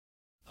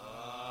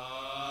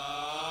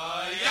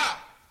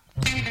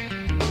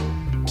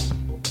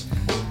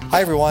Hi,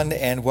 everyone,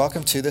 and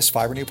welcome to this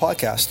FiberNew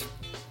podcast.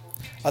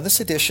 On this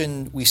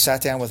edition, we sat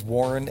down with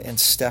Warren and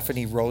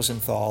Stephanie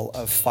Rosenthal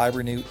of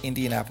FiberNew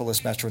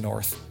Indianapolis Metro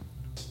North.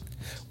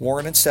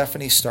 Warren and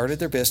Stephanie started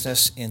their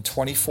business in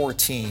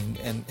 2014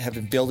 and have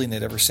been building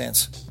it ever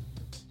since.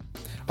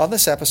 On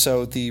this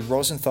episode, the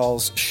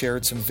Rosenthals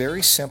shared some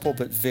very simple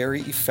but very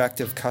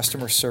effective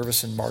customer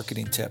service and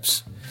marketing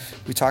tips.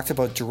 We talked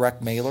about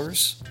direct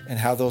mailers and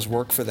how those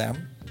work for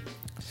them.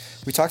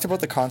 We talked about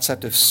the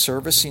concept of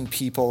servicing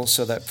people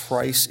so that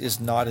price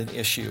is not an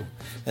issue,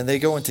 and they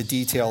go into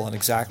detail on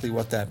exactly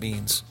what that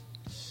means.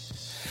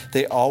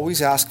 They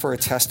always ask for a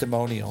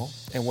testimonial,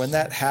 and when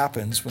that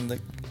happens,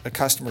 when a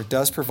customer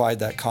does provide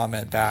that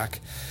comment back,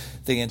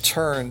 they in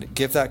turn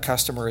give that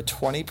customer a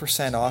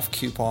 20% off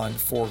coupon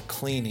for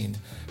cleaning,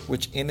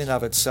 which in and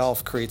of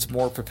itself creates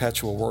more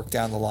perpetual work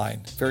down the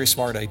line. Very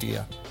smart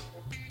idea.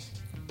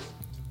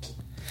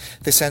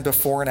 They send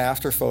before and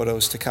after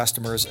photos to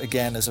customers,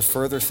 again, as a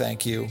further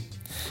thank you.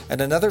 And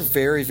another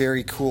very,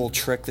 very cool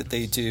trick that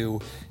they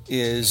do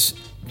is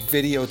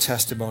video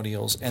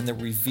testimonials and the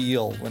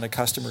reveal when a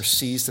customer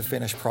sees the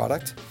finished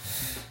product.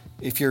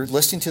 If you're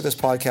listening to this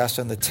podcast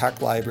on the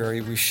Tech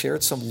Library, we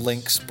shared some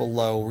links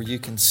below where you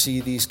can see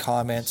these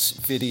comments,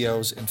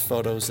 videos, and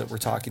photos that we're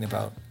talking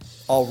about.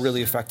 All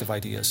really effective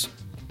ideas.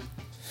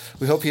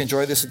 We hope you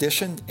enjoy this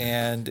edition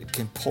and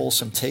can pull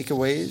some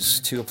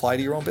takeaways to apply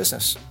to your own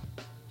business.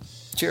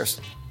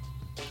 Cheers.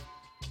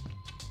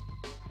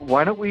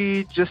 Why don't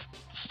we just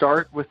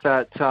start with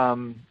that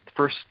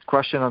first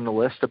question on the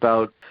list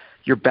about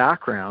your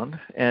background?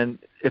 And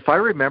if I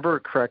remember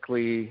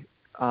correctly,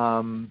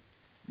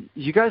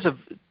 you guys have,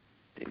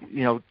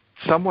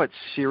 somewhat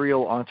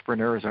serial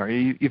entrepreneurs, are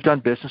you? You've done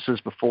businesses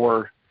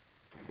before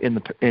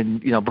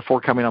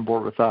before coming on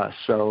board with us.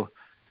 So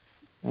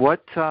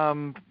what's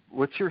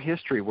your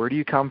history? Where do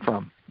you come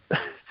from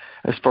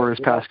as far as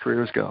past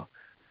careers go?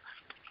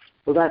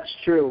 Well, that's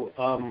true.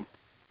 I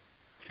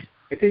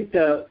think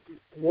right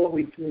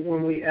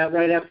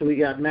after we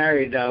got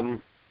married, I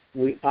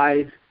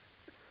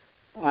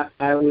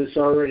was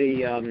already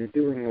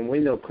doing a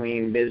window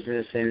cleaning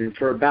business, and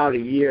for about a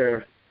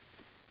year,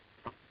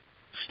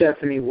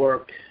 Stephanie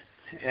worked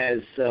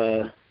as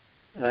an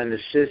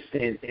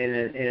assistant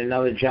in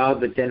another job.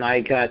 But then I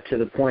got to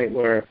the point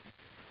where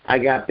I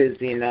got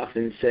busy enough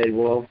and said,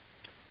 "Well,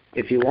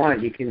 if you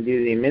want, you can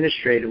do the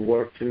administrative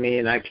work for me,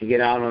 and I can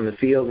get out on the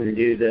field and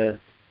do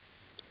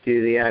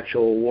the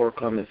actual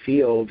work on the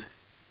field."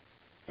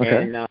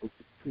 Okay. And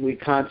we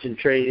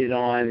concentrated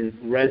on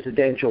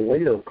residential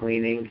window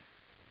cleaning,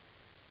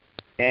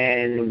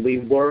 and we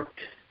worked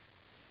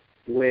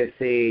with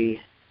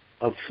a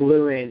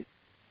affluent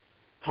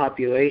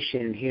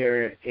population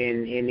here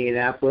in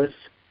Indianapolis.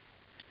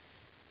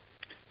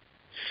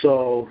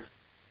 So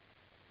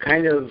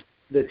kind of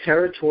the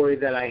territory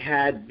that I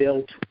had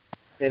built.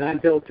 And I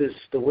built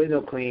the window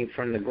cleaning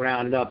from the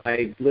ground up.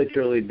 I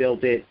literally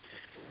built it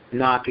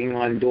knocking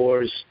on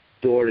doors,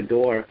 door to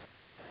door.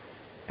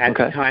 At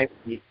the time,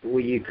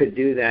 you could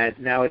do that.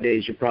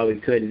 Nowadays, you probably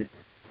couldn't.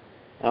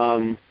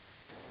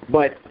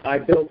 But I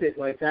built it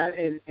like that,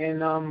 and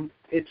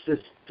it's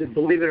just,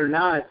 believe it or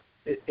not,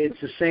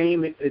 it's the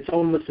same. It's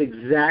almost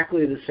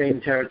exactly the same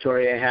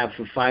territory I have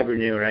for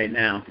FiberNew right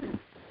now.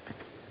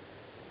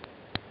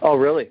 Oh,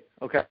 really?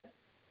 Okay.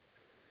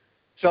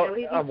 So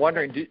I'm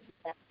wondering,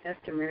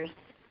 customers.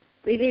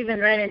 We've even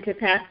run into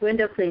past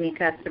window cleaning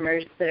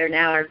customers that are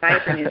now our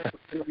FiberNew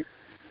customers.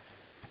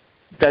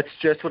 That's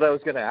just what I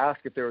was going to ask,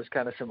 if there was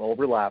kind of some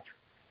overlap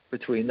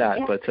between that,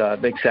 yeah. But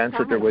it makes sense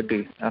that there would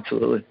be.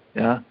 Absolutely.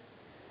 Yeah.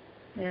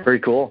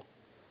 Very cool.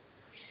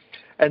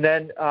 And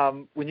then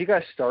when you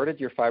guys started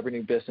your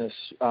FiberNew business,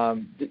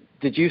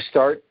 did you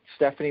start,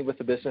 Stephanie, with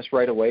the business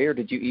right away, or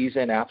did you ease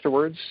in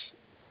afterwards,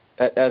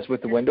 as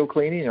with the window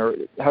cleaning, or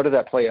how did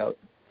that play out?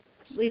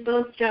 We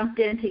both jumped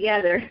in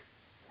together.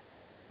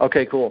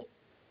 Okay, cool.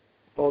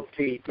 Both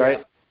feet. Right.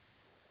 Yeah.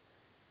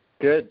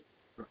 Good.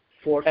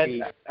 4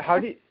 feet. And how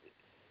do you,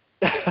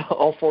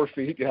 all 4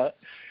 feet, yeah.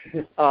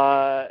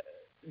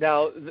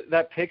 Now,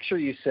 that picture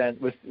you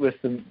sent with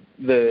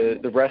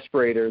the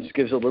respirators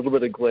gives a little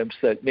bit of glimpse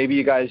that maybe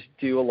you guys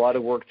do a lot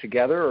of work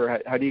together, or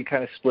how do you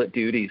kind of split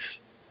duties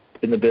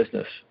in the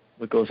business?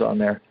 What goes on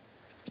there?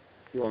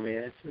 You want me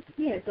to answer?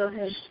 Yeah, go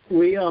ahead.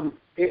 We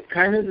it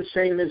kind of the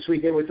same as we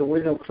did with the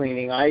window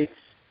cleaning.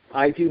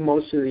 I do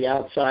most of the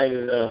outside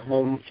of the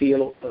home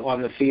field,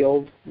 on the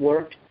field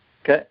work.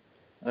 Okay.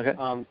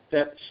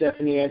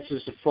 Stephanie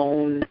answers the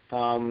phone,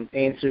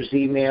 answers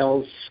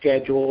emails,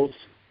 schedules.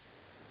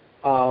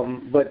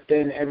 But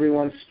then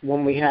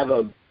when we have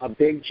a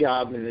big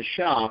job in the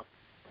shop,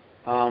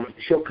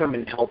 she'll come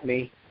and help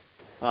me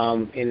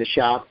in the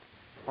shop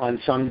on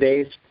some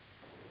days,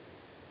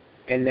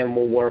 and then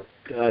we'll work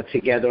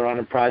together on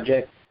a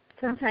project.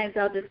 Sometimes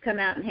I'll just come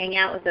out and hang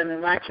out with them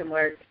and watch them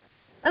work.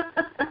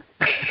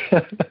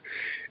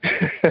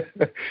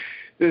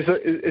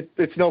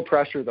 It's no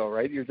pressure, though,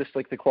 right? You're just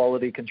like the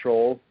quality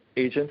control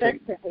agent? That's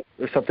right.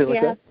 Or something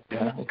like that?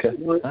 Yeah, okay.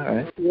 Well, all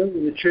right.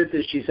 The truth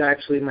is she's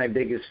actually my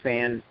biggest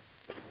fan.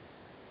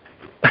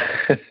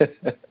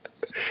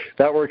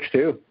 That works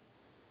too.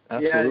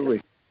 Absolutely.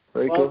 Yeah.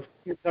 Very cool.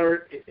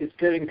 It's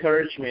good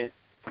encouragement.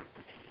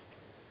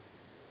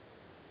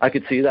 I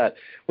could see that.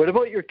 What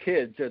about your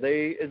kids? Are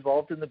they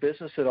involved in the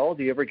business at all?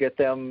 Do you ever get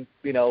them,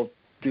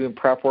 doing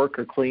prep work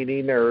or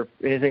cleaning or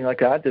anything like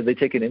that? Do they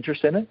take an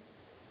interest in it?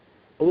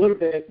 A little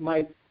bit.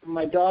 My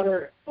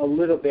daughter, a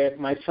little bit.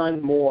 My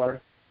son,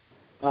 more.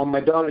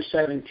 My daughter's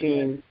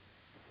 17,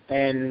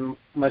 and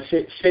my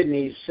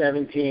Sydney's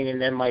 17,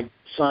 and then my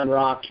son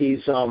Rock,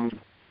 he's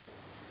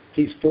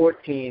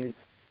 14.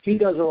 He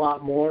does a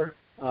lot more,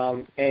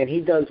 and he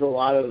does a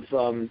lot of.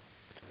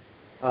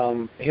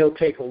 He'll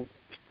take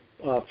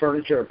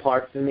furniture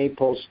apart for me,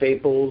 pull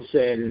staples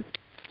and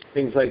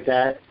things like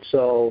that.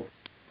 So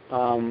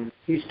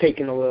he's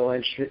taken a little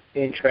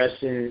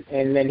interest in,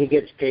 and then he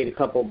gets paid a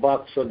couple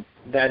bucks, so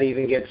that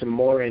even gets him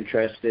more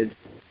interested.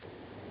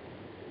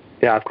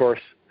 Yeah, of course.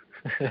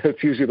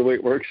 It's usually the way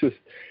it works with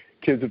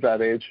kids at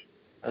that age.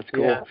 That's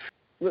cool. Yeah.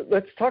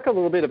 Let's talk a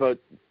little bit about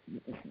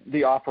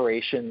the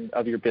operation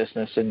of your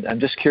business, and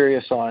I'm just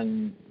curious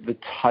on the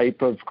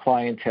type of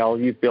clientele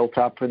you've built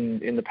up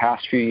in the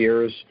past few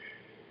years.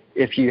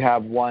 If you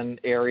have one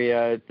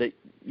area that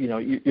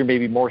you're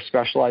maybe more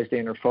specialized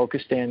in or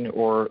focused in,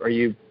 or are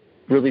you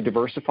really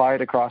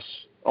diversified across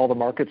all the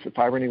markets that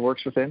Fiber New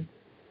works within?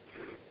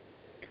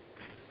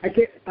 I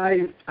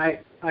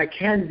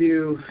can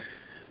do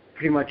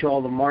pretty much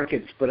all the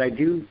markets, but I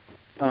do.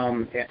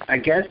 I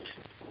guess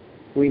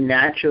we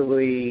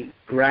naturally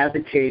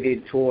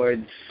gravitated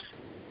towards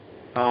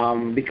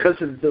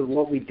because of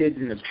what we did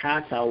in the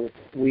past. How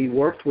we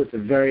worked with a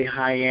very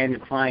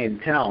high-end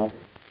clientele.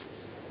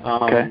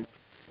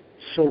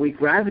 So we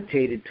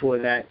gravitated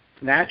toward that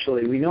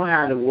naturally. We know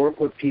how to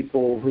work with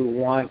people who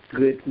want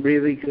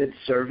really good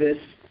service,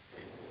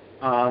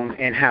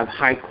 and have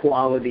high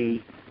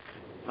quality,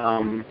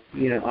 a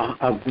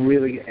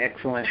really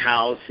excellent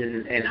house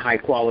and high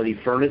quality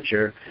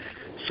furniture.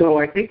 So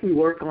I think we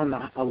work on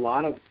a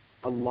lot of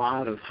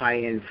high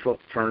end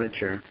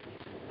furniture.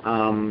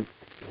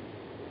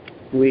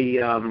 We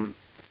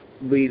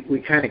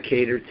kind of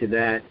cater to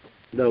that,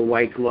 the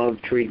white glove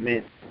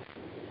treatment.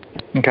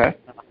 Okay.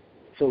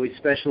 So we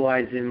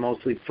specialize in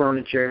mostly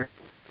furniture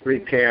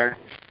repair.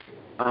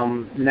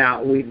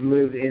 Now we've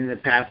moved in the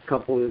past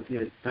couple of,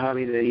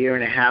 probably a year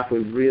and a half,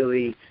 we've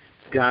really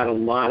got a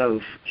lot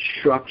of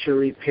structure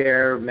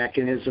repair,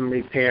 mechanism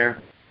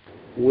repair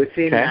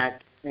within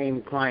that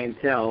same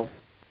clientele.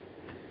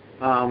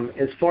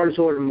 As far as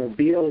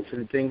automobiles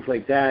and things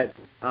like that,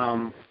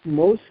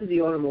 most of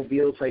the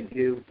automobiles I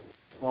do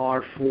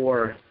are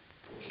for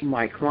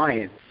my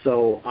clients.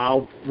 So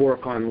I'll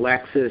work on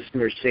Lexus,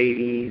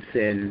 Mercedes,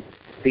 and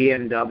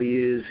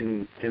BMWs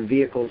and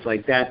vehicles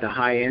like that, the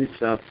high-end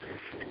stuff,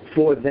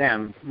 for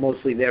them,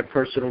 mostly their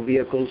personal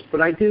vehicles.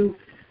 But I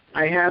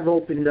have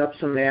opened up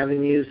some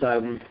avenues.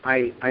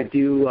 I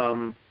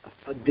do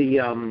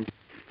the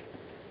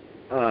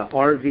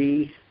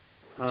RV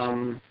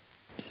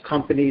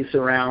companies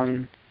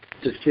around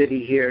the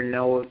city here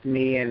know of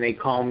me, and they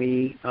call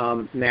me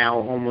now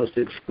almost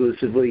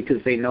exclusively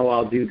because they know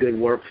I'll do good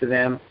work for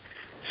them.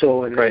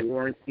 So in the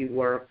warranty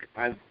work,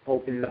 I've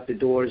opened up the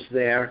doors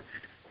there.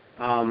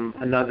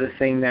 Another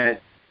thing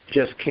that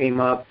just came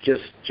up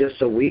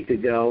just a week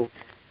ago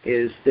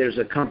is there's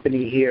a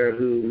company here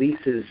who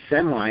leases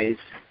semis,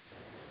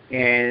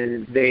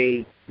 and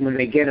when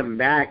they get them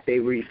back, they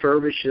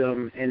refurbish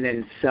them and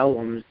then sell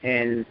them,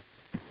 and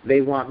they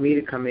want me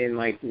to come in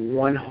like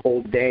one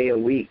whole day a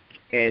week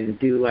and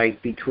do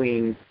like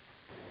between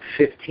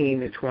 15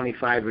 to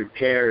 25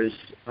 repairs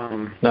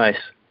nice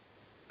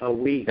a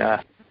week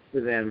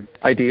for them.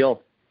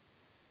 Ideal.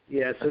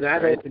 Yeah, so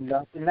that opened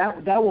up, and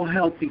that will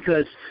help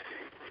because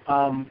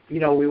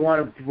we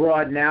want to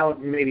broaden out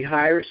and maybe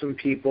hire some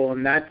people,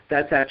 and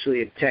that's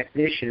actually a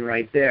technician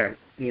right there,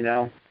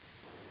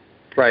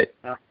 Right.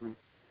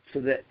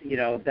 So that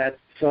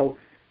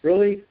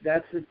really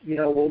that's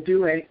we'll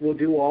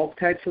do all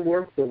types of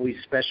work, but we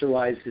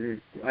specialize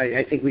in.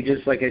 I think we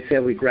just, like I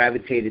said, we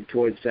gravitated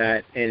towards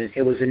that, and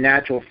it was a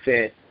natural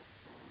fit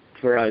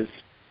for us.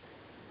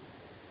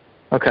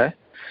 Okay.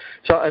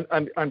 So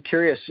I'm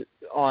curious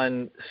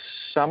on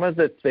some of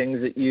the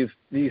things that you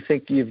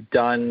think you've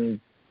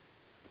done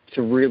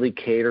to really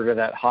cater to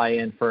that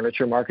high-end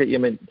furniture market. You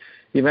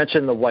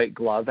mentioned the white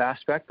glove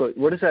aspect, but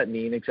what does that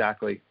mean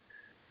exactly?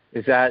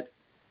 Is that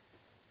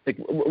like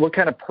what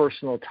kind of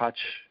personal touch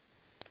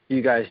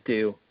you guys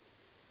do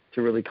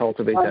to really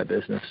cultivate that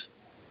business?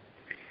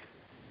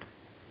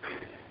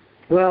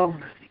 Well,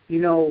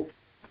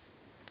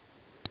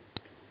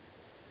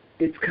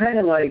 it's kind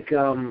of like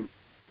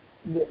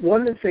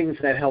one of the things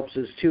that helps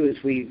us too is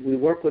we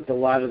work with a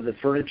lot of the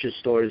furniture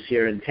stores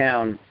here in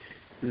town.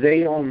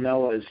 They all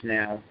know us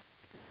now,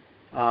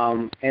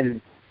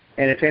 and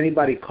if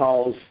anybody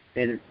calls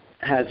and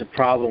has a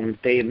problem,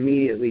 they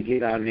immediately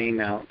get our name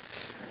out.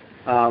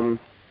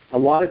 A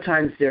lot of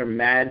times they're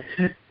mad.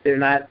 They're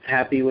not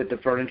happy with the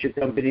furniture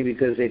company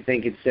because they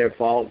think it's their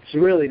fault. It's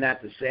really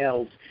not the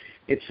sales.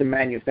 It's the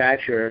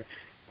manufacturer.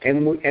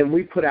 and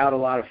we put out a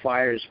lot of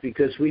fires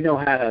because we know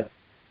how to,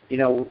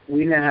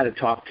 we know how to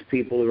talk to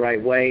people the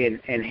right way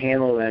and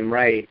handle them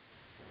right.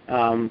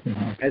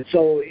 And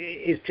so,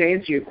 to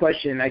answer your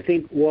question, I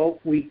think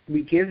we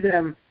give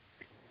them.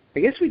 I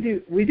guess we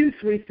do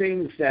three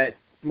things that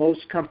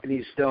most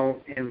companies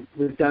don't, and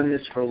we've done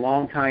this for a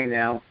long time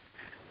now.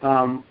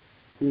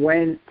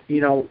 When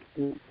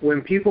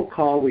people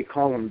call, we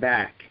call them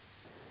back.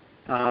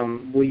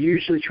 We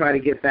usually try to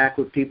get back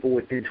with people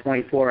within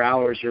 24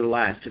 hours or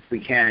less if we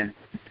can.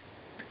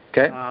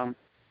 Okay.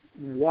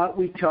 What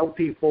we tell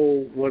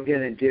people we're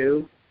going to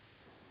do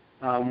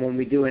when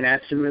we do an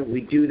estimate,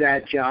 we do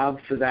that job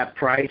for that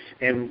price,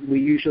 and we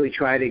usually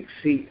try to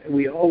exceed.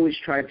 We always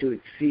try to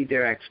exceed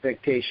their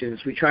expectations.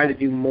 We try to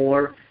do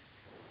more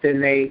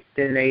than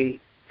they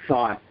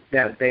thought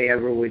that they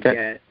ever would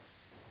get.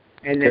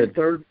 And then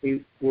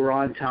thirdly, we're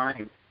on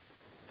time.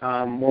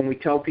 When we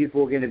tell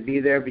people we're going to be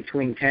there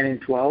between 10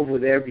 and 12, we're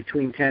there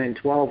between 10 and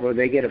 12, or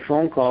they get a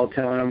phone call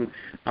telling them,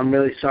 I'm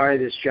really sorry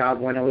this job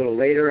went a little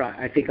later.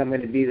 I think I'm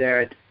going to be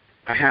there at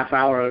a half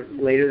hour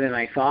later than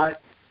I thought.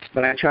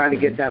 But I try to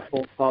get that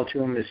phone call to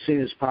them as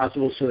soon as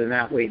possible so they're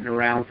not waiting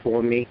around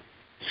for me.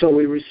 So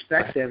we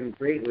respect them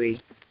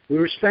greatly. We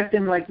respect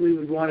them like we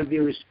would want to be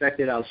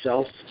respected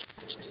ourselves.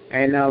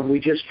 And we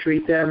just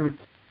treat them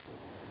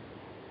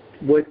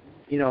with,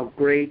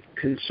 great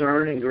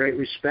concern and great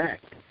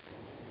respect.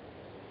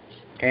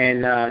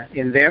 And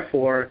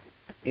therefore,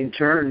 in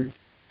turn,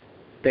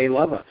 they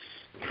love us.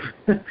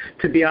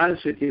 To be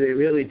honest with you, they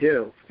really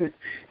do.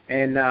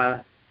 And,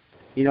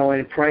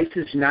 and price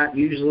is not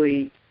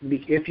usually,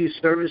 if you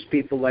service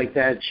people like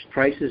that,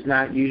 price is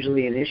not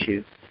usually an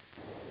issue.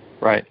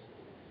 Right.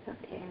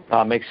 Okay.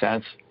 Makes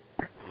sense.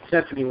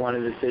 Stephanie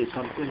wanted to say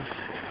something.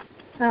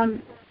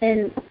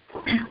 And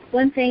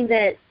one thing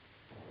that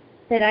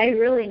I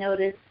really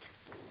noticed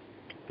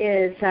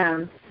is,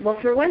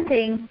 for one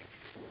thing,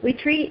 we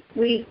treat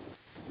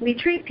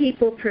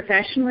people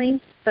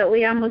professionally, but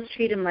we almost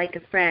treat them like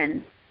a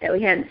friend that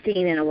we hadn't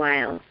seen in a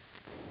while.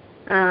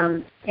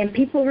 And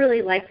people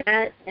really like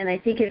that, and I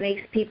think it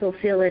makes people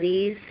feel at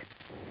ease.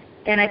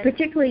 And I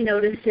particularly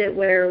noticed it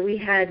where we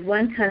had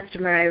one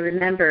customer, I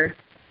remember,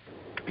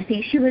 I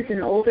think she was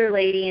an older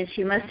lady, and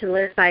she must have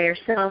lived by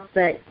herself,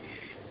 but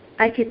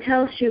I could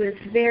tell she was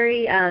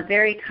very,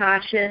 very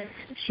cautious.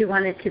 She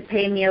wanted to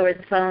pay me over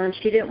the phone.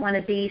 She didn't want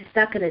to be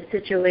stuck in a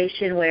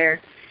situation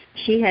where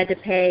she had to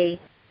pay,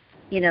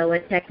 a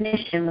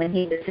technician when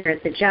he was there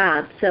at the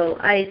job. So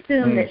I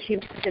assumed that she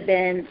must have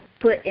been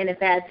put in a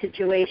bad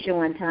situation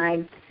one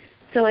time.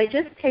 So I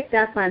just picked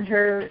up on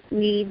her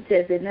needs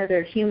as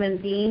another human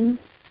being,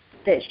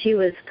 that she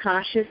was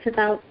cautious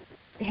about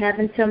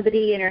having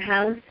somebody in her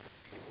house.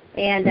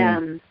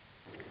 And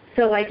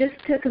so I just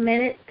took a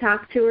minute,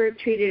 talked to her,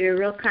 treated her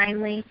real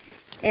kindly,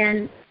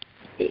 and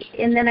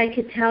then I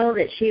could tell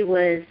that she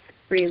was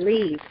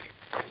relieved.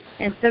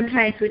 And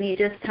sometimes when you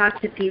just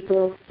talk to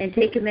people and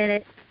take a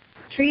minute,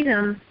 treat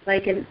them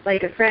like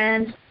a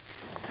friend,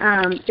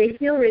 they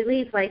feel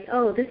relieved, like,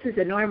 oh, this is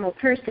a normal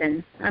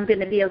person. I'm going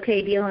to be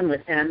okay dealing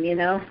with them,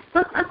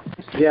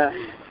 Yeah,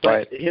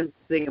 but here's the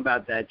thing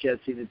about that,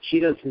 Jesse, that she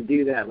doesn't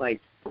do that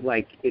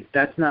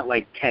that's not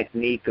like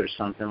technique or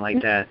something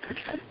like that.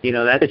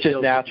 That's it's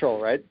just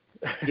natural, right?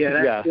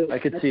 Yeah, I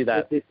could see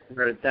that.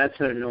 That's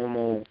her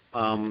normal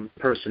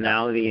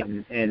personality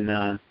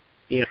and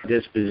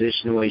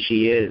disposition, the way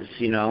she is.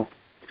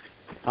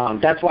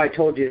 That's why I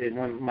told you that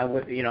when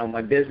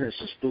my business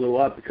just blew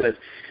up, because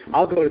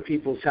I'll go to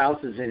people's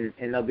houses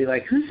and they'll be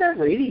like, "Who's that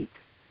lady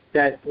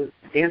that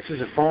answers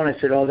the phone?" I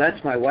said, "Oh,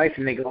 that's my wife,"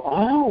 and they go,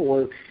 "Oh,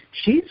 well,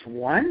 she's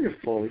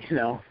wonderful."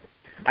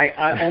 I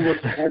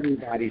almost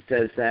everybody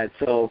says that.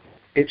 So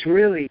it's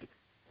really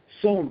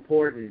so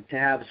important to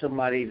have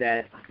somebody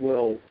that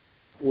will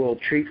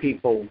treat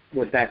people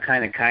with that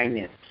kind of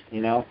kindness,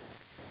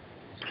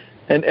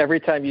 And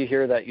every time you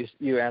hear that,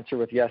 you answer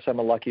with, "Yes, I'm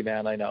a lucky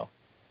man, I know,"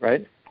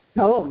 right?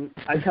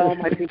 I tell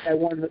them I think I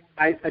won.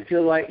 I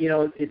feel like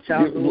it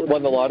sounds. You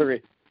won the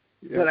lottery.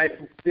 But I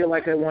feel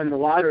like I won the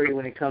lottery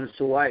when it comes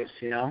to wives,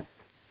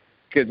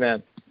 Good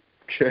man.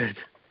 Good.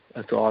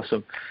 That's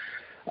awesome.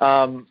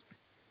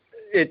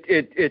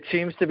 It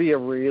seems to be a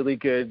really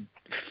good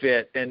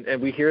fit, and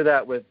we hear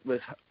that with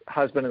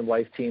husband and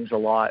wife teams a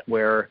lot,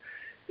 where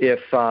if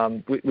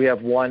we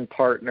have one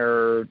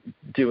partner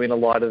doing a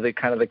lot of the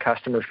kind of the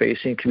customer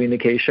facing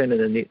communication, and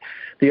then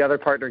the other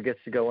partner gets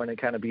to go in and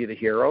kind of be the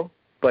hero.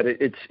 But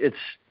it's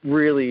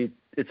really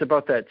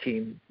about that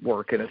team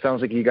work, and it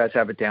sounds like you guys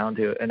have it down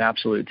to an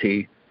absolute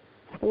T.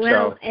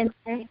 Well, and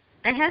I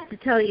have to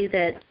tell you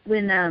that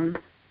when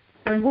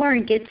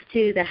Warren gets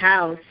to the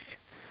house,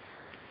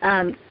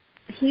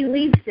 he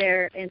leaves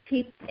there, and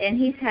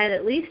he's had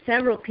at least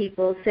several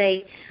people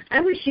say,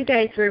 "I wish you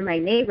guys were my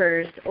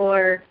neighbors,"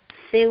 or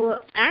they will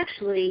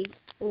actually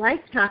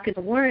like talking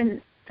to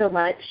Warren so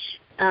much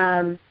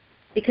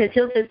because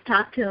he'll just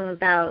talk to them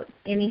about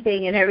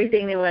anything and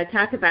everything they want to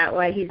talk about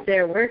while he's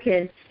there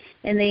working,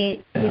 and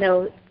they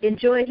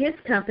enjoy his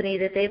company.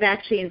 That they've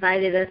actually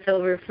invited us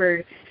over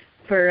for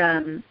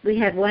we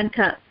had one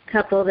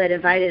couple that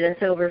invited us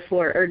over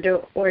for hors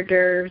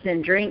d'oeuvres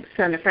and drinks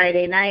on a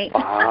Friday night.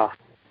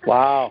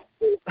 Wow.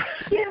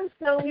 Yeah,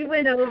 so we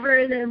went over,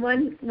 and then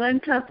one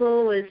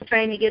couple was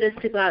trying to get us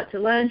to go out to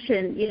lunch,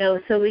 and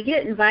so we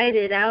get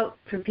invited out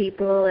from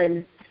people,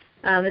 and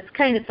it's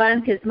kind of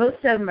fun because most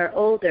of them are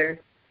older,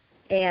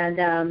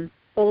 and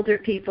older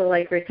people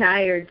like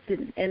retired,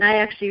 and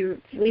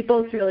we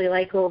both really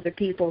like older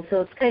people,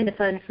 so it's kind of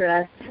fun for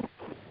us.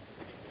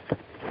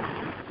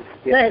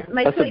 Yeah, but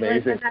my point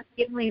was, I'm not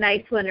the only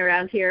nice one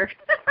around here.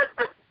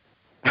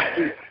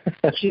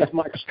 She's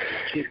much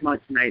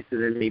nicer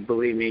than me,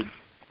 believe me.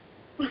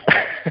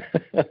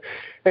 Hey,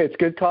 it's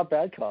good cop,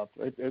 bad cop.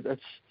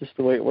 That's just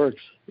the way it works.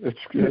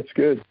 It's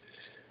good.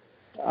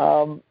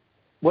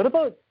 What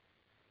about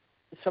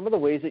some of the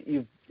ways that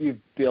you've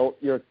built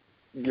your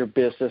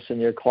business and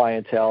your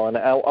clientele? And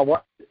I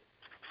want,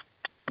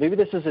 maybe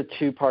this is a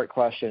two-part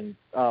question.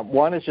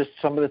 One is just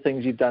some of the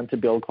things you've done to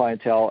build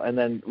clientele, and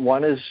then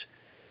one is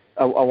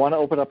I want to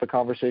open up a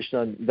conversation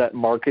on that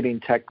marketing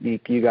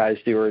technique you guys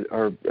do,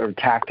 or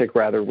tactic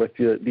rather, with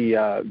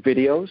the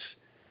videos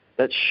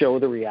that show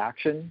the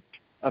reaction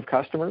of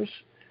customers.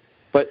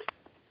 But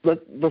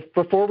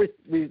before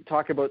we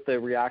talk about the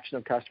reaction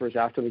of customers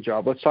after the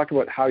job, let's talk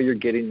about how you're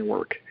getting the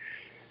work.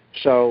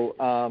 So,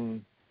 has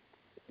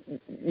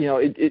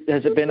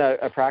it been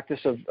a practice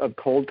of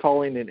cold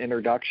calling and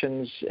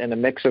introductions and a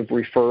mix of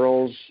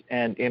referrals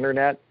and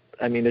internet?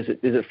 I mean, is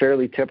it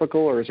fairly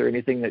typical, or is there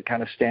anything that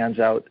kind of stands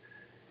out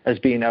as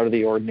being out of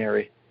the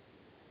ordinary?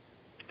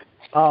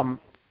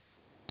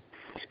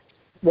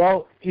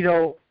 Well,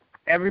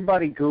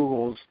 everybody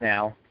Googles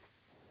now.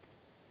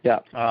 Yeah.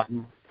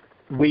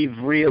 We've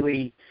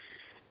really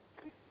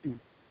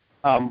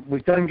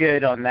we've done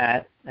good on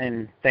that,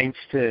 and thanks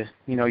to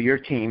your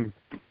team.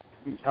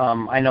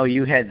 I know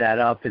you had that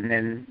up, and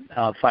then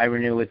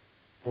FiberNew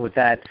with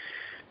that.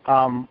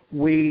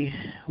 We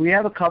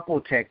have a couple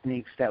of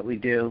techniques that we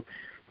do.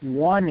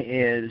 One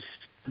is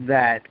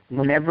that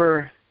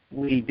whenever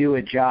we do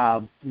a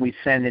job, we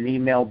send an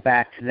email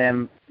back to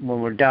them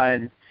when we're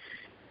done,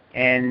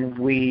 and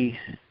we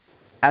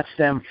ask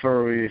them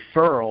for a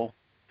referral,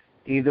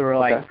 either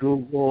like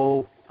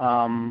Google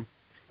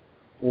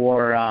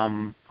or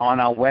on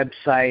our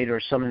website or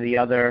some of the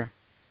other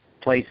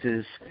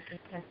places.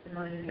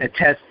 A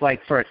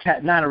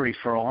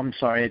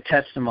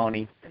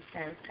testimony.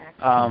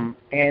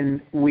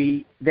 And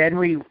we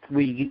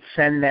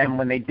send them,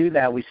 when they do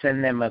that, we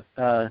send them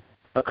a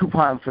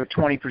coupon for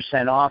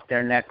 20% off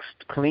their next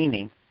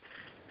cleaning.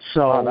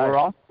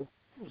 So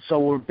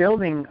we're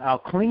building our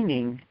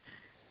cleaning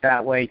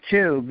that way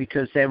too,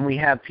 because then we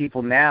have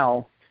people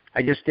now.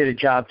 I just did a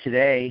job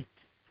today,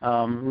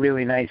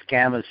 really nice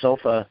Gamma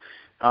sofa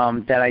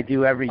that I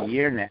do every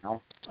year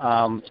now.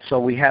 So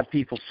we have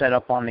people set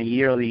up on a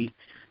yearly.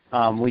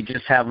 We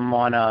just have them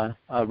on a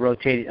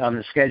rotated on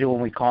the schedule,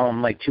 and we call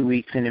them like 2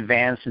 weeks in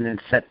advance, and then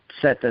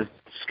set the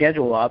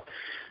schedule up.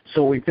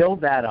 So we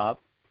build that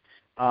up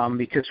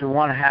because we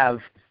want to have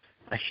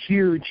a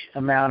huge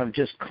amount of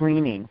just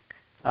cleaning,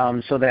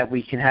 so that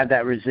we can have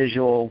that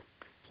residual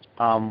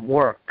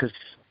work. Because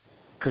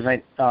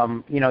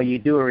you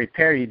do a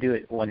repair, you do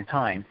it one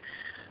time.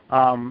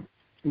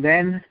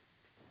 Then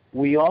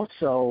we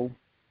also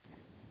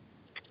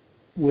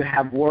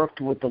have worked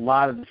with a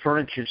lot of the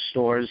furniture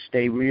stores.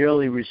 They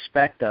really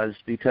respect us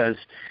because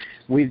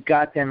we've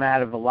got them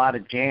out of a lot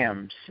of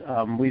jams.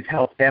 We've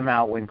helped them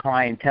out when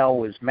clientele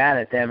was mad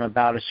at them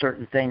about a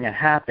certain thing that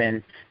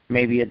happened,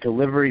 maybe a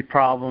delivery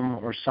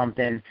problem or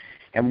something,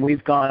 and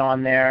we've gone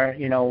on there,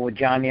 with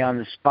Johnny on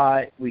the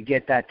spot. We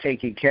get that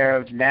taken care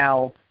of.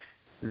 Now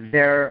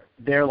they're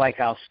like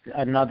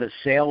another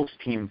sales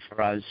team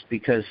for us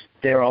because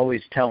they're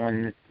always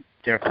telling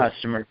their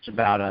customers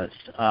about us.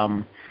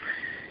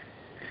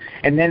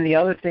 And then the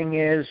other thing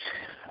is,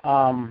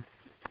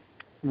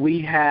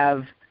 we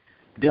have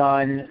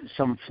done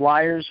some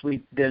flyers.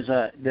 There's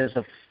a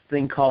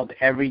thing called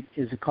Every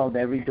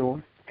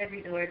Door?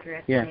 Every Door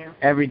Direct Mail.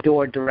 Every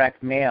Door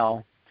Direct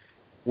Mail,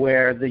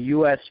 where the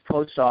U.S.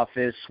 Post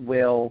Office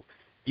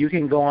you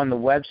can go on the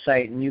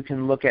website and you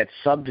can look at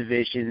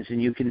subdivisions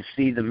and you can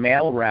see the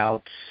mail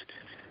routes,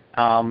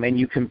 and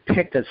you can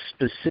pick a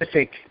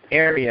specific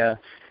area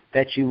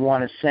that you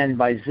want to send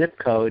by zip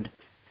code,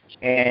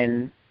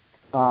 and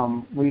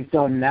we've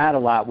done that a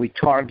lot. We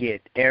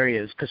target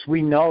areas because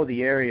we know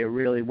the area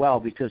really well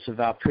because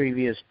of our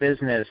previous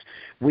business.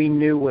 We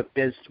knew what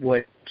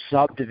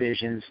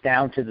subdivisions,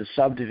 down to the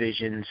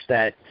subdivisions,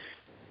 that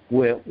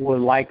were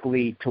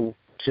likely to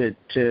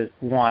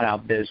want our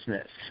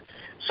business.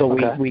 So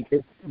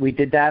we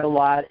did that a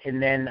lot.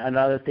 And then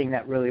another thing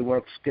that really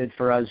works good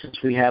for us is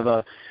we have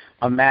a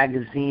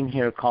magazine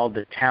here called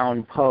the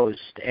Town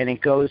Post, and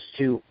it goes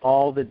to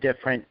all the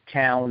different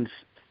towns.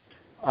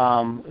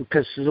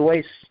 Because the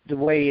way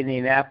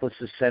Indianapolis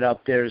is set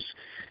up, there's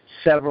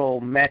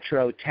several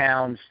metro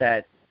towns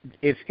that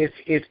if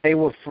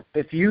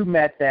you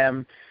met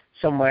them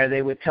somewhere,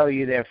 they would tell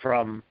you they're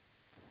from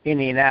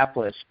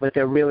Indianapolis, but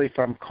they're really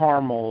from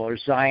Carmel or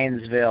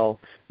Zionsville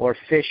or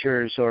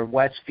Fishers or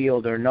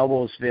Westfield or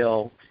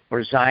Noblesville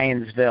or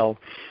Zionsville,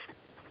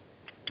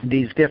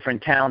 these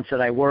different towns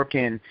that I work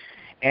in.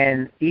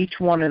 And each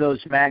one of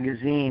those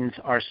magazines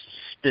are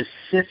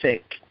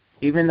specific.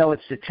 Even though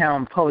it's the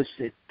Town Post,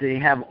 they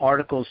have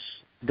articles.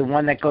 The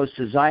one that goes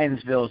to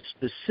Zionsville is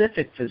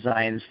specific for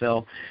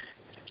Zionsville,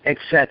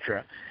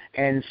 etc.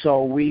 And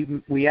so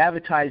we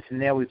advertise in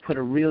there. We put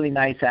a really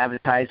nice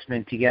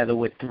advertisement together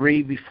with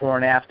 3 before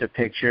and after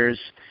pictures,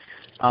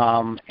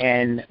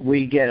 and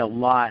we get a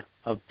lot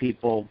of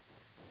people.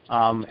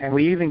 And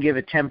we even give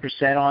a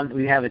 10% on.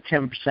 We have a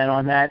 10%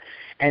 on that.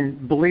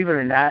 And believe it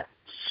or not,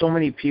 so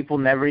many people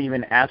never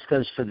even ask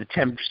us for the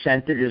 10%.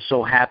 They're just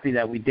so happy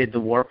that we did the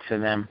work for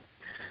them.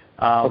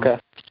 Okay.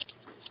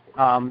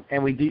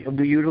 And we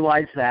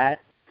utilize that.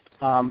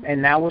 And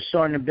now we're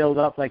starting to build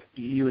up, like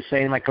you were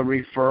saying, like a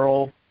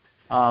referral.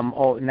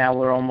 Now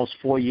we're almost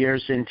 4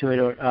 years into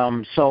it.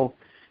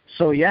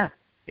 So yeah,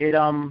 it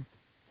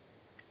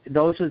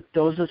those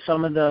are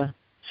some of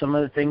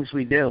the things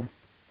we do.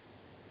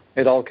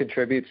 It all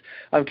contributes.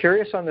 I'm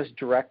curious on this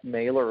direct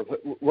mailer.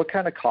 What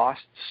kind of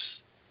costs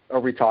are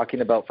we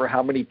talking about for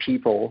how many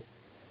people,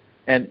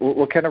 and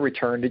what kind of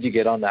return did you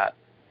get on that?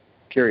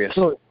 Curious.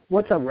 So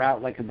what's a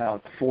route like?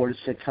 About 400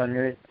 to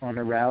 600 on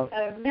a route?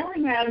 A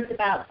mailing route is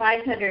about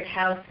 500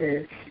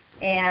 houses,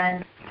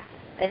 and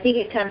I think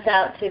it comes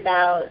out to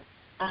about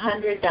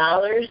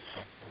 $100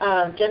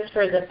 just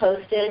for the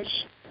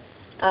postage.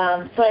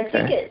 So I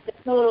think the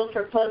total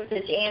for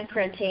postage and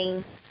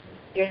printing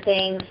your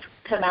things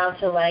come out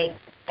to like,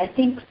 I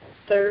think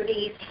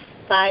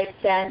 35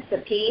 cents a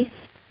piece.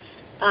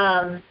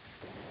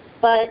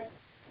 But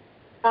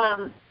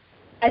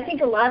I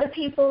think a lot of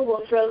people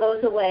will throw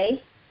those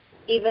away,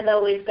 even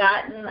though we've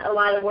gotten a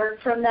lot of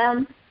work from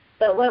them.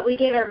 But what we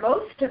get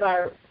most of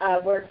our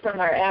work from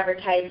our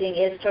advertising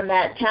is from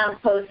that Town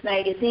Post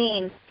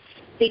magazine,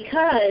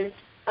 because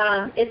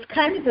it's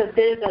kind of a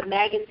bit of a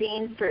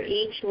magazine for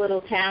each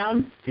little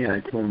town. Yeah,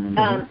 I told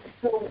them.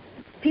 So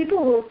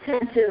people will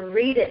tend to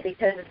read it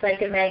because it's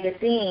like a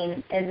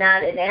magazine and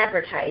not an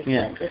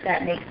advertisement, if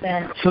that makes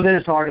sense. So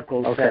there's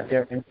articles that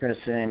they're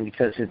interested in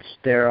because it's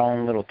their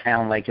own little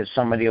town. Like if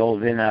somebody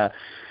old in a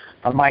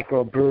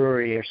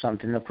microbrewery or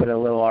something, they'll put a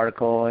little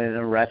article in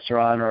a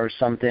restaurant or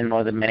something,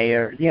 or the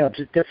mayor,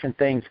 just different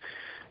things.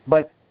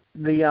 But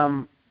the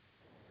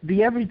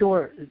Every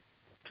Door,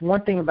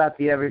 one thing about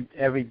the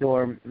Every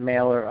Door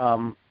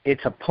mailer,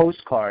 it's a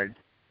postcard,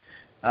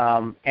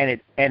 and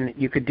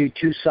you could do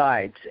 2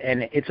 sides,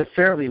 and it's a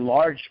fairly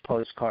large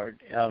postcard.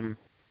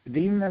 Do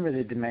you remember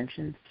the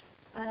dimensions?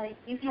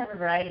 You have a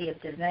variety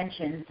of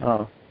dimensions.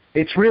 Oh,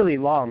 it's really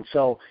long,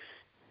 so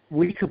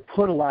we could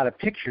put a lot of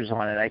pictures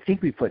on it. I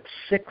think we put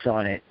 6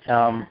 on it.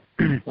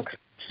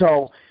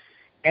 So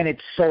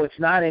it's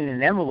not in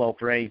an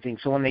envelope or anything.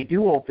 So when they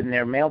do open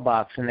their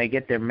mailbox and they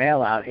get their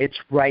mail out, it's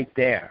right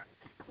there.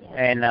 Yeah.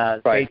 And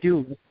they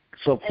do.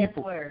 So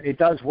it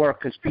does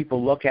work because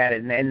people look at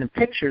it, and the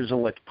pictures are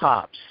what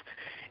pops.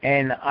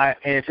 And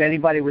if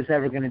anybody was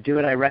ever going to do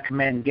it, I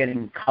recommend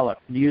using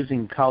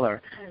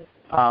color.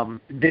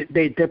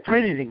 They're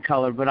printed in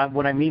color, but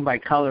what I mean by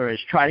color is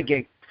try to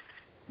get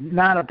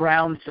not a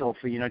brown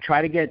sulfur,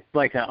 try to get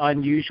like an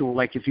unusual,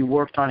 like if you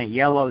worked on a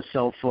yellow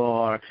sulfur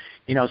or,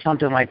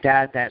 something like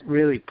that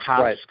really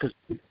pops because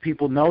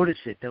people notice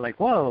it. They're like,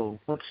 whoa,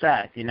 what's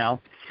that, And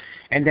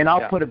then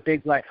I'll put a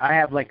big, I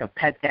have like a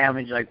pet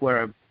damage, like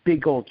where a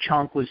big old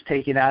chunk was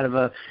taken out of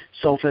a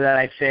sulfur that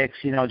I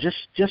fixed,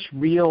 just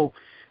real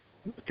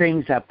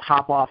things that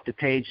pop off the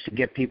page to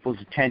get people's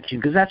attention,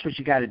 because that's what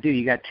you got to do.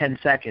 You got 10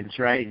 seconds,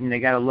 right? And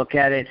they got to look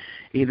at it.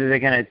 Either they're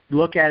going to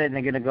look at it and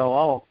they're going to go,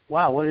 oh,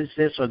 wow, what is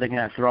this? Or they're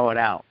going to throw it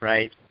out,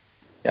 right?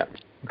 Yeah.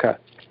 Okay.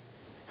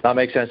 That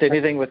makes sense.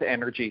 Anything with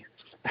energy,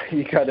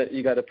 you got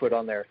to put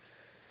on there.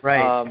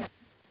 Right.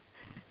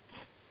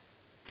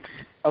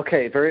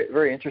 Okay. Very,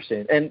 very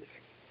interesting. And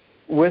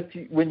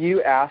when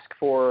you ask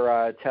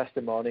for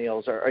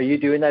testimonials, are you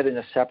doing that in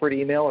a separate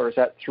email, or is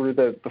that through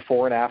the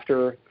before and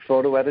after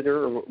photo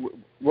editor, or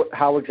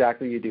how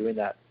exactly are you doing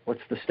that?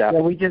 What's the step?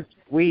 Well,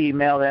 we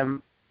email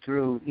them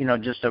through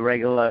just a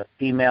regular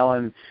email,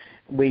 and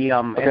we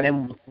and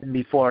then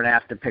before and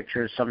after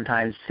pictures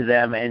sometimes to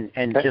them,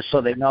 and just so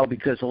they know,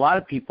 because a lot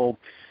of people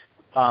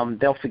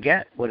they'll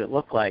forget what it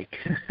looked like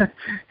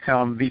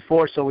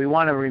before, so we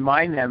want to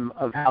remind them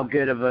of how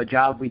good of a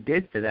job we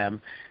did for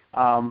them.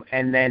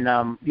 And then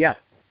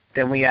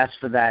then we ask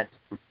for that.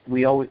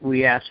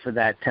 We ask for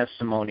that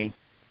testimony.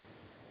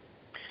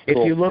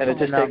 Cool.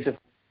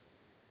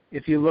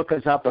 If you look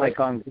us up like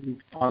on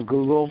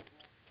Google,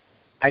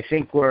 I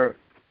think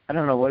I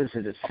don't know, what is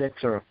it, a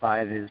 6 or a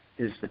 5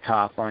 is the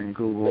top on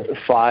Google.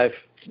 5.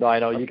 No, I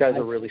know you guys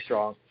are really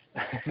strong.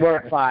 We're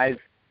at 5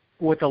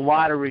 with a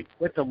lot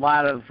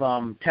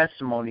of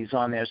testimonies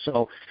on there.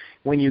 So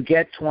when you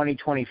get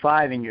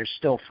 2025 and you're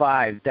still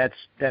 5, that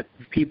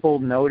people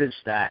notice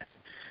that.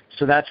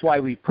 So that's why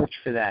we push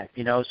for that,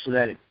 so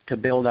that to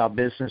build our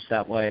business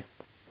that way.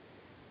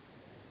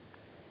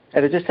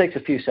 And it just takes a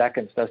few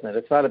seconds, doesn't it?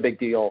 It's not a big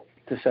deal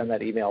to send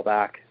that email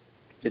back.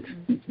 It's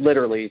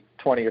literally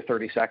 20 or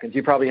 30 seconds.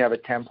 You probably have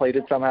it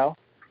templated somehow?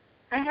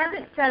 I have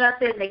it set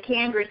up in the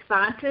canned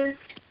responses.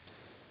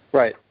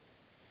 Right.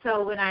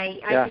 So when I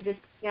could just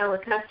tell a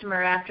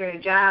customer after a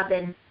job,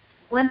 and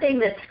one thing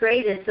that's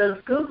great is those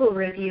Google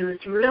reviews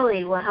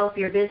really will help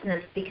your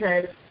business,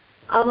 because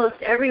almost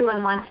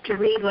everyone wants to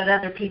read what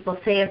other people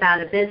say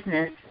about a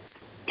business.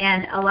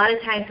 And a lot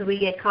of times when we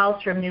get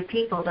calls from new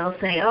people, they'll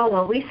say, oh,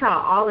 well, we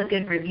saw all the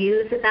good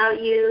reviews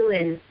about you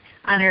and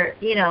on our,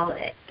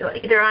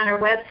 either on our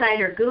website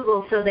or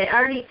Google, so they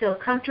already feel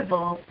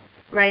comfortable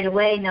right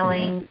away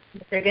knowing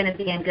that they're going to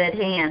be in good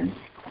hands.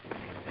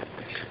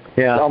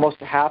 Yeah. Almost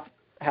half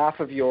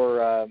of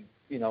your,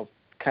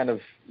 kind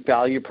of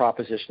value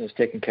proposition is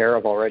taken care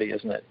of already,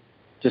 isn't it?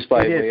 Just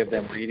by way of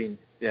them reading.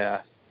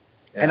 Yeah.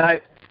 And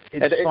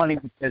it's funny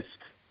because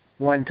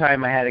one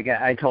time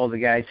I told the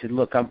guy, I said,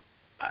 look,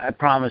 I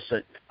promise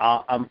that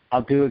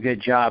I'll do a good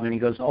job. And he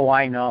goes, oh,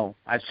 I know.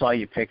 I saw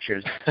your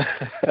pictures.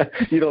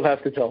 You don't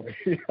have to tell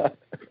me.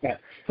 Yeah.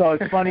 So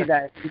it's funny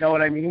that, you know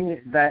what I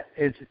mean? That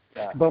is,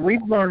 but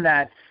we've learned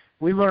that.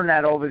 We learned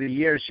that over the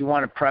years. You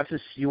want to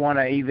preface, you want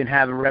to even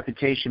have a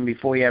reputation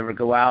before you ever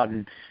go out.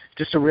 And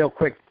just a real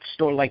quick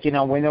story, like,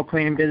 window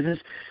cleaning business,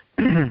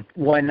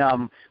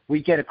 when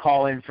we get a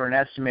call in for an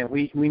estimate,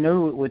 we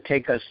knew it would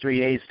take us 3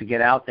 days to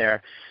get out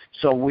there.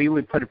 So we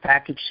would put a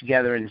package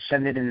together and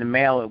send it in the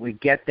mail. It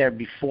would get there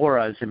before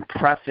us and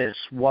preface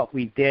what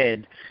we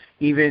did,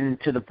 even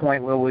to the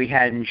point where we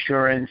had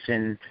insurance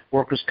and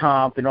workers'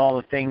 comp and all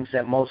the things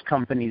that most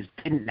companies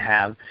didn't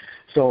have.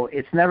 So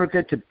it's never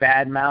good to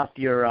badmouth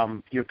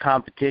your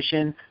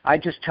competition. I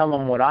just tell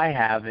them what I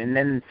have, and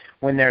then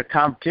when their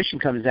competition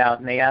comes out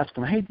and they ask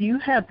them, hey, do you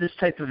have this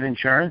type of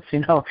insurance?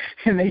 And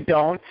they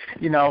don't,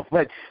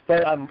 But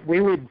we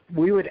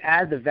would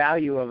add the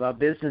value of our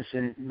business,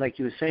 and like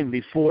you were saying,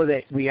 before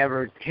we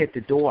ever hit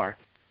the door,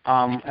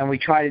 and we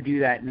try to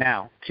do that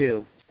now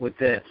too with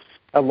this.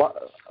 I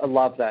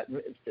love that.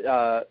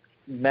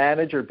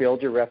 Manage or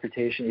build your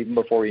reputation even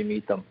before you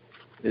meet them.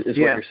 Is what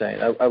you're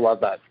saying. I love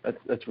that.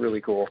 That's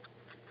really cool.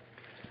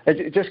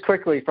 And just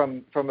quickly,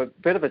 from a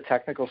bit of a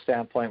technical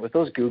standpoint, with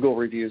those Google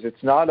reviews,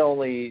 it's not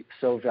only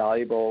so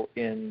valuable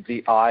in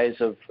the eyes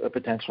of a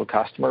potential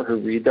customer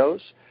who read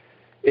those,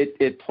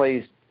 it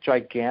plays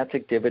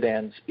gigantic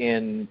dividends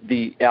in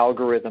the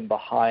algorithm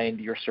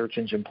behind your search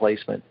engine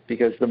placement,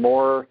 because the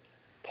more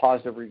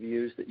positive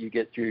reviews that you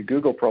get through your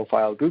Google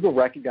profile, Google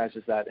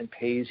recognizes that and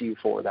pays you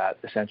for that,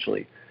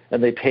 essentially.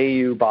 And they pay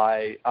you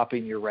by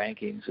upping your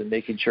rankings and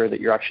making sure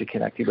that you're actually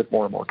connecting with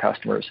more and more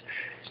customers.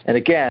 And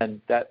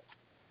again, that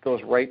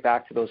goes right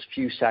back to those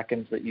few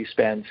seconds that you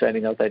spend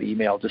sending out that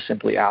email, just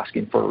simply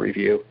asking for a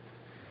review.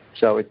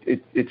 So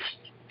it's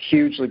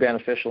hugely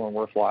beneficial and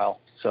worthwhile.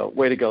 So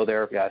way to go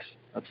there, guys.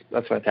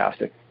 That's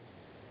fantastic.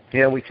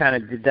 Yeah, we kind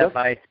of did that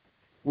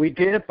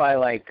by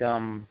like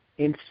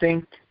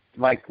instinct.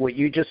 Like what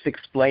you just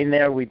explained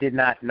there, we did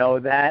not know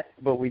that,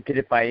 but we did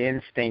it by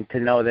instinct to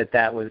know that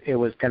it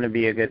was going to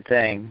be a good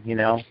thing,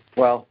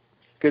 Well,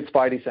 good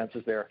spidey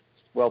senses there.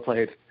 Well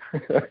played.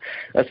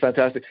 That's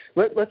fantastic.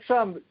 Let's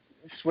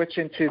switch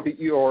into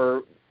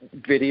your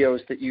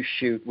videos that you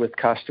shoot with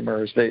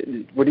customers.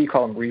 What do you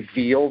call them?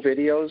 Reveal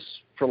videos,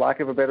 for lack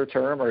of a better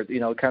term, or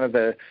kind of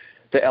the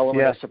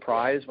element of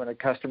surprise when a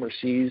customer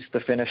sees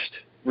the finished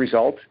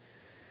result.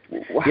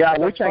 Yeah, I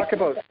wish I could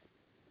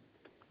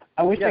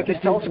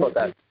tell us about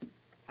that.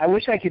 I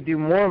wish I could do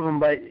more of them,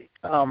 but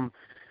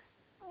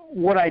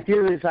what I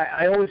do is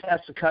I always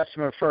ask the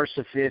customer first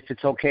if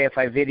it's okay if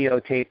I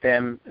videotape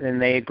them,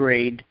 and they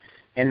agreed,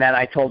 and that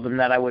I told them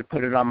that I would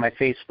put it on my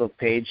Facebook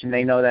page, and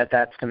they know that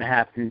that's going to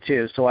happen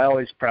too. So I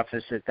always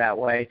preface it that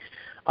way.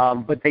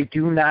 But they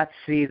do not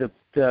see the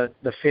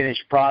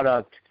finished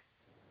product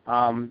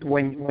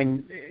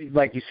when,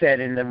 like you said,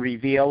 in the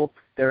reveal,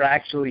 they're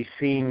actually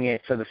seeing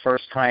it for the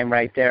first time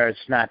right there. It's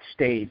not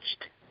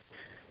staged.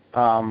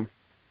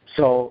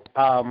 So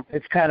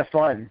it's kind of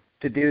fun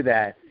to do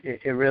that.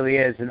 It really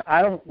is. And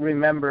I don't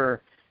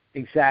remember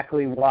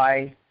exactly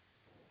why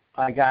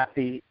I got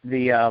the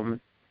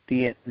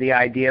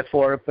idea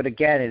for it, but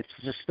again, it's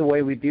just the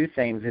way we do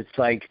things. It's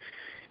like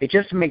it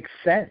just makes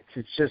sense.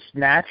 It's just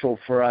natural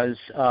for us.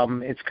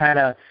 It's kind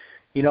of,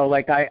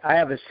 like I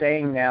have a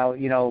saying now,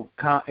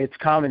 it's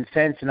common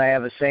sense, and I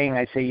have a saying.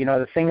 I say,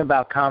 the thing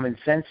about common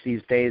sense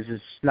these days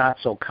is not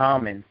so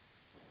common.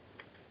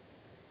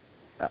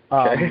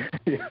 Okay.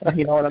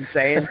 You know what I'm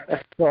saying?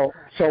 So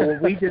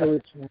what we do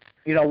is,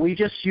 we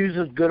just use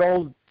a good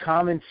old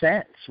common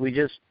sense.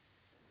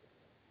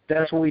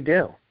 That's what we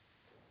do.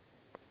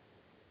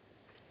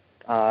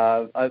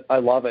 I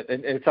love it,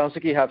 and it sounds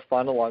like you have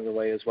fun along the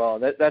way as well.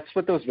 That's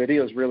what those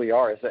videos really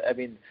are.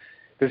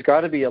 There's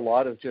got to be a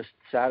lot of just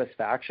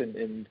satisfaction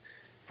in,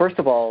 first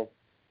of all,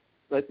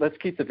 let's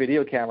keep the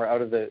video camera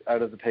out of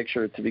the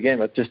picture to begin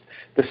with. Just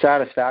the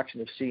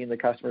satisfaction of seeing the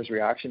customer's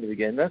reaction to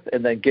begin with,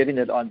 and then getting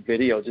it on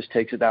video just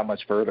takes it that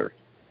much further,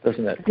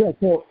 doesn't it?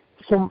 Yeah.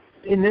 So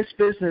in this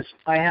business,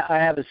 I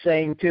have a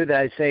saying too that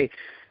I say,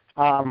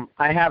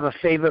 I have a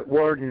favorite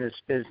word in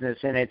this business,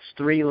 and it's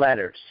 3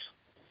 letters.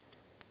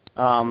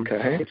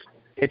 Okay.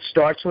 It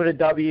starts with a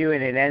W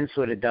and it ends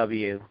with a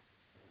W.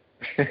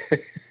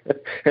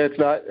 It's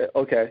not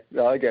okay.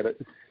 No, I get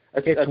it.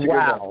 It's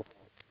wow.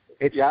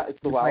 It's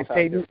the wow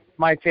factor.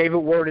 My favorite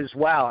word is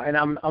wow, and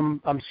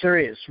I'm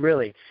serious,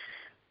 really.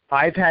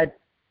 I've had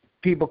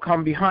people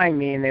come behind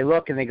me and they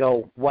look and they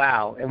go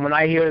wow, and when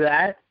I hear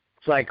that,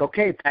 it's like,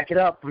 okay, pack it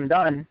up, I'm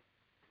done.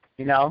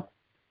 Cool.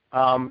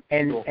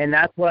 And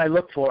that's what I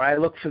look for. I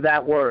look for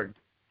that word.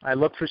 I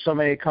look for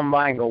somebody to come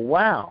by and go,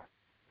 wow.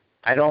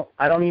 I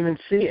don't even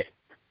see it,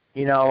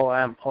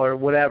 or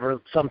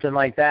whatever, something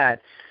like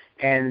that.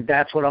 And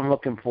that's what I'm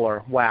looking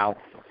for. Wow.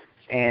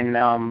 And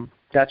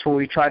that's what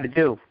we try to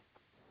do.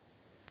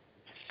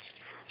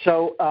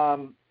 So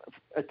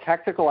a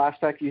technical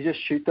aspect, you just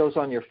shoot those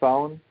on your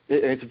phone.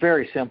 It's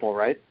very simple,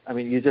 right? I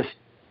mean, you just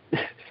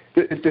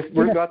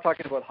we're not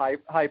talking about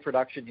high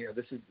production here.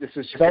 This is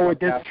just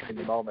capturing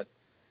the moment.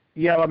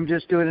 Yeah, I'm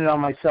just doing it on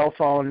my cell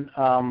phone,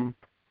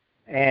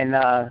 and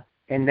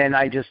then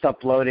I just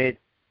upload it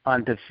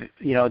onto,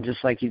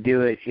 just like you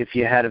do it if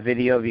you had a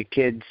video of your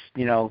kids,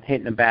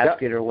 hitting a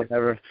basket or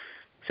whatever.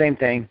 Same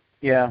thing.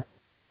 Yeah.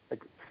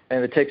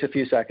 And it takes a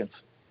few seconds.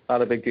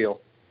 Not a big deal.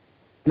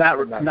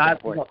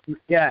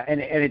 Yeah,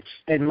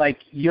 and like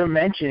you're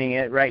mentioning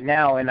it right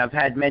now, and I've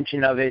had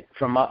mention of it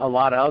from a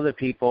lot of other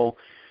people.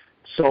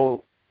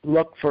 So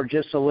look for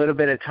just a little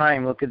bit of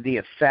time. Look at the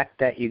effect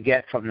that you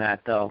get from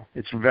that, though.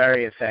 It's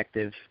very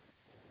effective.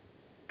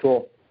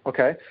 Cool.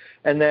 Okay.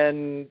 And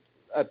then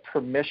a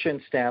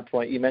permission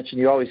standpoint, you mentioned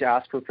you always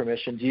ask for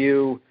permission. Do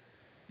you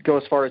go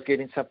as far as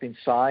getting something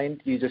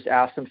signed? Do you just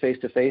ask them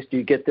face-to-face? Do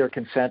you get their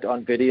consent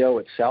on video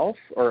itself?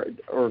 Or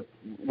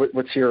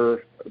what's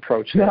your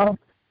approach there?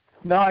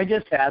 No, I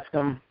just ask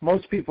them.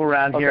 Most people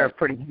around here are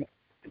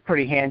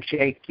pretty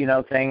handshake,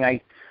 thing.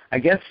 I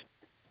guess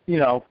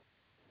you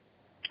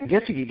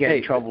could get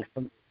in trouble,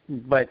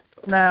 but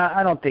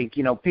I don't think,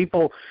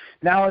 people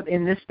now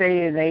in this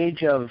day and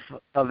age of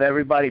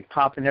everybody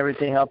popping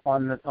everything up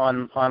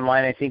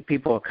online. I think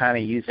people are kind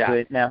of used to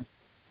it now.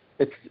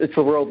 It's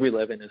the world we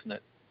live in, isn't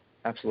it?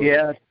 Absolutely.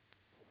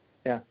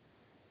 Yeah.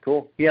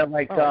 Cool. Yeah,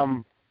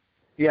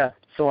 yeah.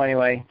 So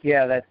anyway,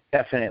 that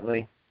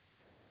definitely.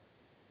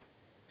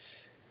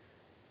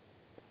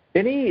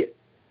 Any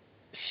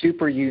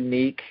super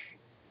unique,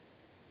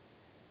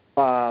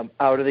 out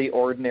of the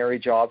ordinary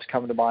jobs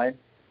come to mind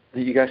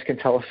that you guys can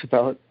tell us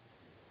about?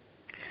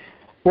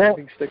 Well,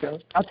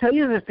 I'll tell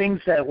you the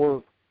things that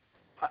were,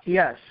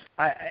 yes,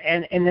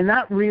 and they're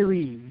not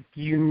really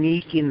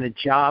unique in the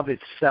job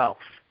itself,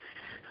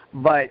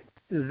 but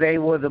they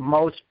were the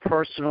most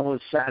personal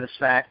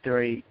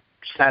satisfaction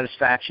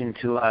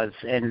to us.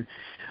 And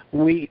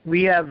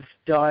we have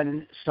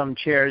done some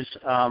chairs.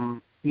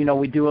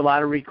 We do a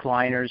lot of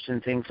recliners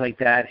and things like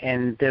that,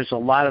 and there's a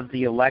lot of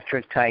the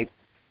electric type.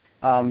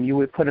 You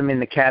would put them in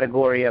the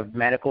category of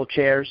medical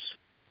chairs.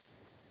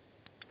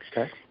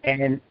 Okay.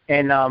 And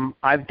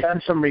I've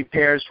done some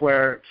repairs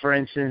where, for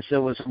instance,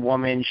 there was a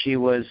woman. She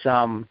was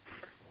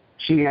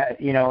she had,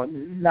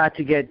 not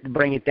to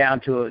bring it down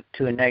to a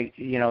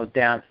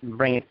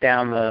bring it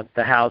down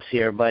the house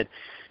here, but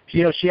she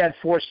had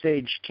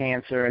 4-stage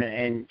cancer,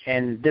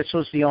 and this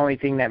was the only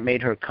thing that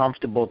made her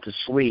comfortable to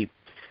sleep.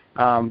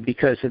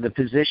 Because of the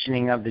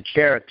positioning of the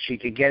chair, she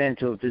could get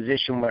into a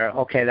position where,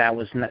 okay,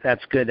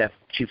 that's good, that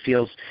she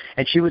feels,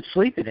 and she would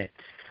sleep in it.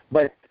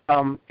 But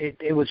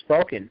it was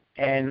broken,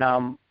 and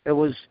all it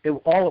was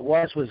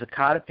a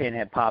cotter pin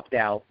had popped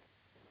out.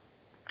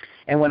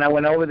 And when I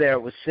went over there,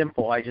 it was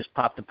simple. I just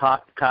popped the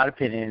cotter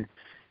pin in.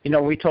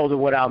 We told her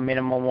what our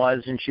minimum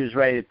was, and she was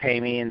ready to pay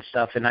me and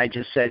stuff. And I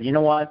just said, you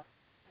know what?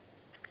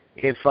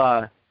 If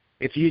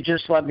you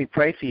just let me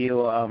pray for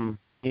you,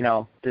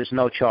 there's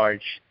no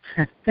charge.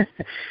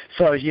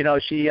 So,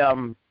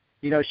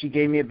 she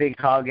gave me a big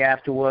hug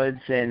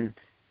afterwards, and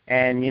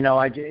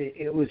that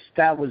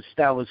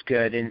was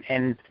good.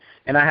 And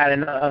I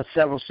had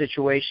several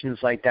situations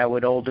like that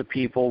with older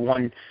people.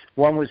 One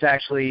was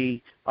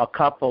actually a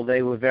couple.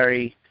 They were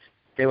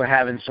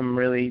having some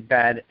really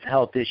bad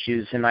health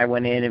issues, and I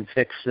went in and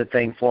fixed the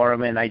thing for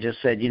them. And I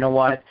just said, you know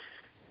what?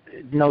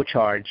 No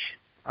charge.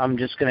 I'm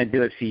just going to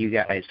do it for you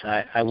guys.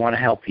 I want to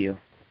help you.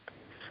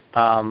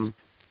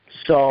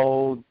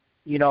 So,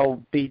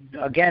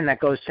 again, that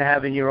goes to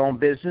having your own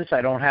business.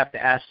 I don't have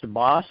to ask the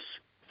boss.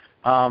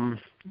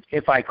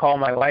 If I call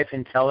my wife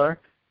and tell her,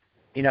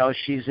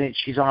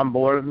 she's on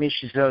board with me,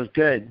 she says,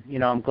 good.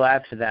 I'm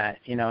glad for that.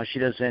 She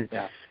doesn't.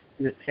 Yeah.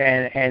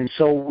 And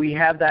so we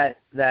have that.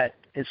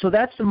 And so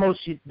that's the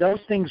most. Those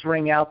things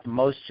ring out the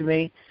most to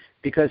me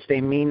because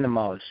they mean the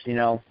most.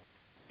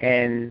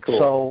 And cool.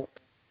 So,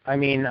 I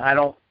mean, I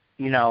don't.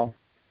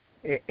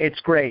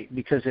 It's great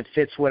because it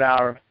fits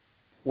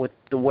with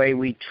the way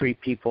we treat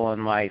people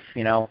in life,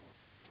 It's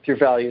your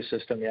value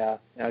system, yeah.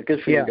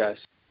 Good for you guys.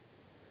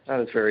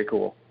 That is very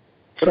cool.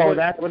 What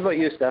about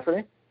you,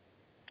 Stephanie?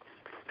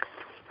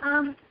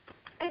 I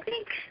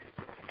think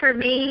for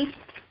me,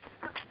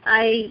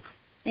 I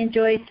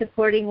enjoy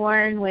supporting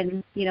Warren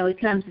when, he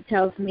comes and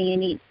tells me a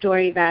neat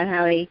story about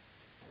how he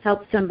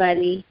helped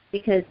somebody,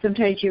 because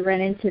sometimes you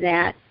run into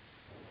that.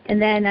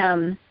 And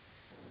then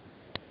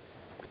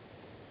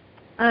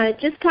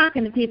just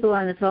talking to people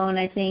on the phone,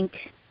 I think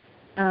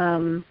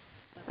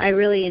I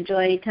really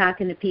enjoy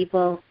talking to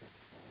people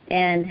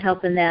and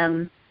helping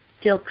them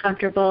feel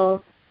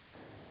comfortable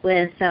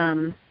with,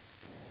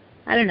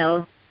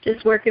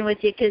 just working with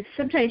you, because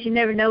sometimes you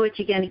never know what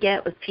you're going to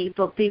get with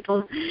people.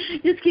 People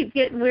just keep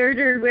getting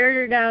weirder and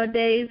weirder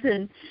nowadays,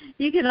 and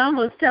you can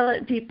almost tell it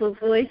in people's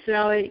voice.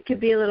 It could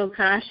be a little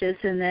cautious,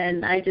 and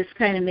then I just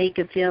kind of make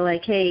it feel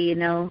like, hey,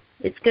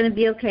 it's going to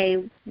be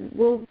okay.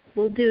 We'll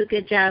do a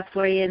good job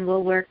for you, and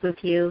we'll work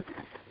with you.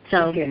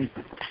 So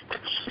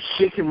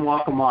she can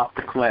walk them off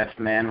the cliff,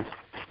 man.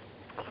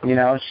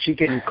 She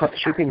can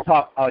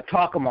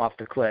talk them off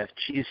the cliff.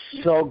 She's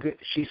so good.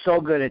 She's so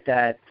good at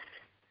that,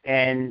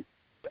 and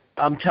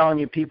I'm telling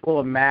you, people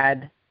are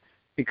mad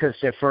because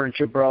their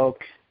furniture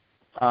broke.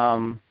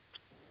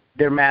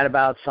 They're mad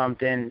about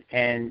something,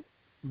 and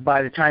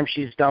by the time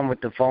she's done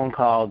with the phone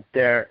call,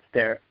 they're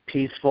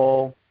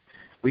peaceful.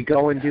 We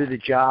go and do the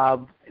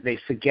job. They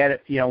forget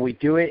it. We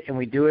do it, and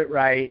we do it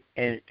right,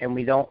 and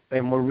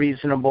we're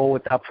reasonable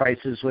with our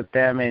prices with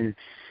them, and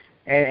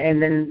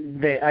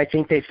then I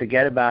think they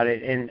forget about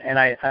it. And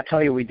I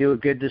tell you, we do a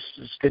good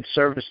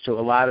service to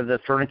a lot of the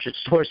furniture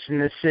stores in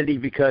this city,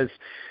 because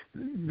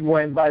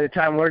by the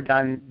time we're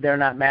done, they're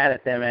not mad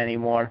at them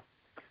anymore.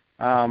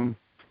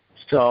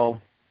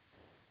 So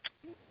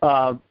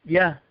that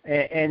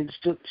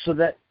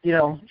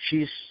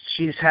she's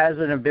has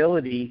an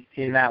ability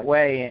in that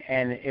way,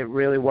 and it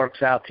really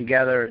works out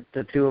together,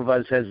 the two of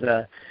us as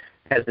a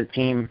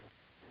team.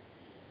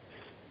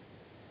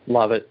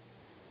 Love it.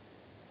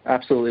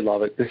 Absolutely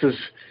love it. This has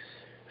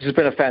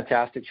been a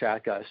fantastic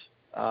chat, guys.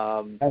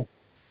 I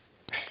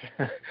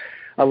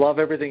love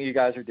everything you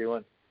guys are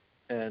doing,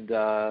 and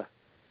I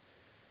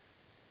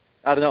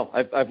don't know.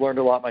 I've learned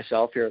a lot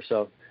myself here.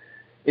 So,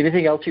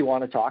 anything else you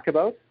want to talk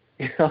about?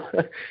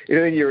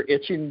 Anything you're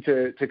itching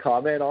to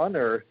comment on,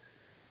 or do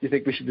you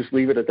think we should just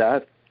leave it at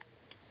that?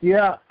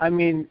 Yeah, I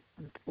mean,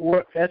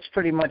 that's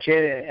pretty much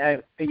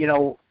it.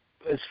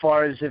 As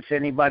far as if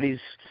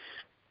anybody's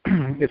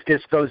if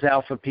this goes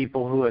out for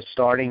people who are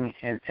starting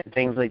and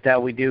things like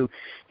that, we do,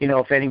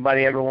 if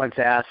anybody ever wants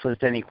to ask us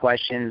any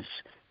questions,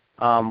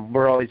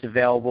 we're always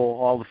available.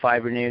 All the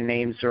Fibrenew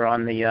names are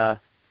on the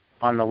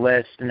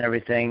list and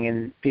everything,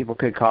 and people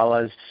could call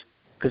us,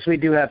 because we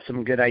do have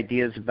some good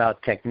ideas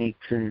about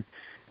techniques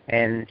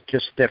and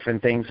just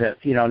different things that,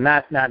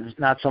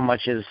 not so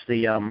much as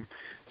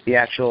the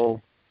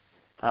actual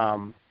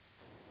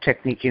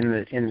technique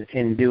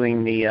in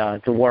doing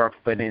the work,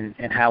 but in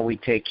how we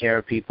take care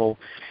of people.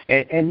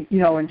 And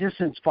just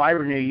since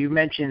Fibrenew, you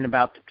mentioned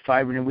about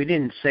Fibrenew, we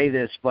didn't say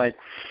this, but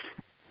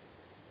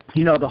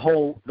the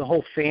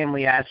whole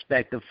family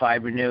aspect of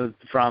Fibrenew,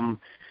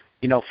 from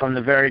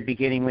the very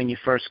beginning when you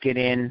first get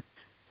in,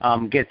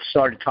 get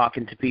started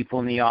talking to people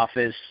in the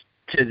office,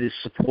 to the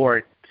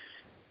support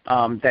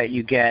that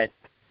you get,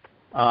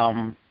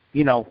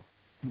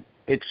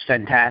 it's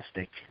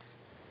fantastic.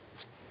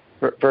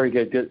 Very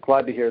good. Good.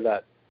 Glad to hear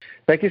that.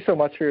 Thank you so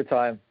much for your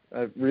time.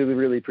 I really,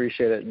 really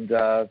appreciate it, and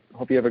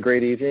hope you have a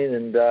great evening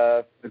and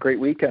a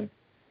great weekend.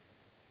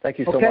 Thank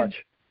you so much.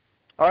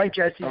 All right,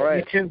 Jesse. All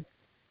right. You too.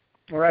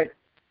 All right.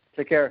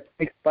 Take care.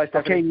 Bye,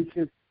 Stephanie. Okay, you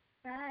too.